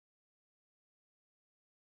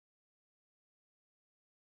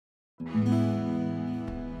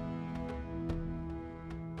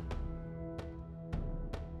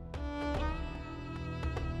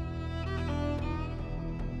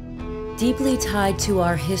Deeply tied to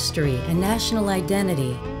our history and national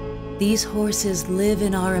identity, these horses live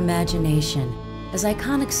in our imagination as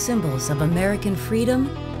iconic symbols of American freedom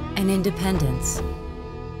and independence.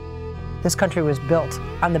 This country was built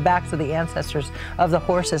on the backs of the ancestors of the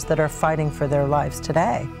horses that are fighting for their lives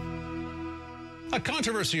today. A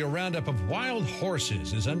controversial roundup of wild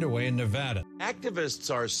horses is underway in Nevada.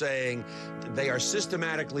 Activists are saying they are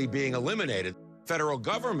systematically being eliminated. Federal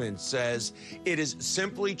government says it is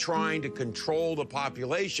simply trying to control the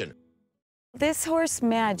population. This horse,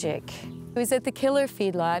 Magic, who's at the Killer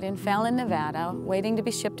feedlot in Fallon, Nevada, waiting to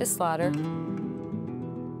be shipped to slaughter.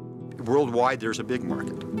 Worldwide, there's a big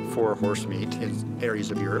market for horse meat in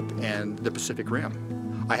areas of Europe and the Pacific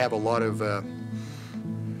Rim. I have a lot of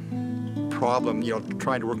problem,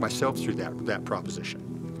 trying to work myself through that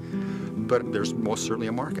proposition. But there's most certainly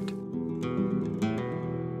a market.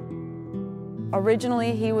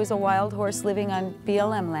 Originally, he was a wild horse living on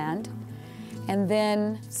BLM land, and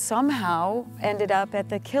then somehow ended up at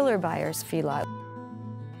the Killer buyer's feedlot.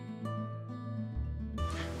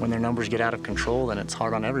 When their numbers get out of control, then it's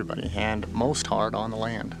hard on everybody, and most hard on the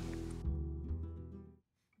land.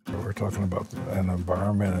 We're talking about an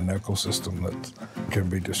environment, an ecosystem that can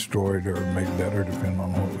be destroyed or made better depending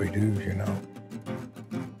on what we do,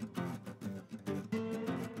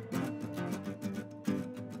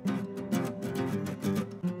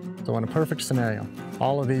 So in a perfect scenario,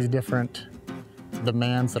 all of these different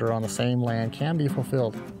demands that are on the same land can be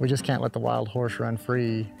fulfilled. We just can't let the wild horse run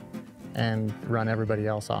free and run everybody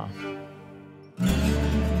else off.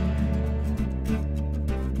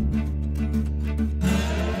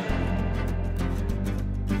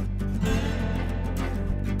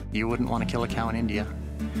 You wouldn't want to kill a cow in India,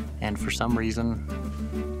 and for some reason,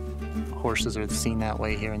 horses are seen that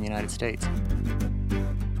way here in the United States.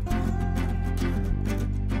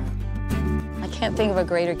 I can't think of a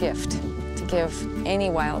greater gift to give any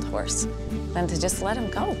wild horse than to just let him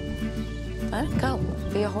go. Let him go,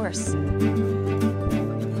 be a horse.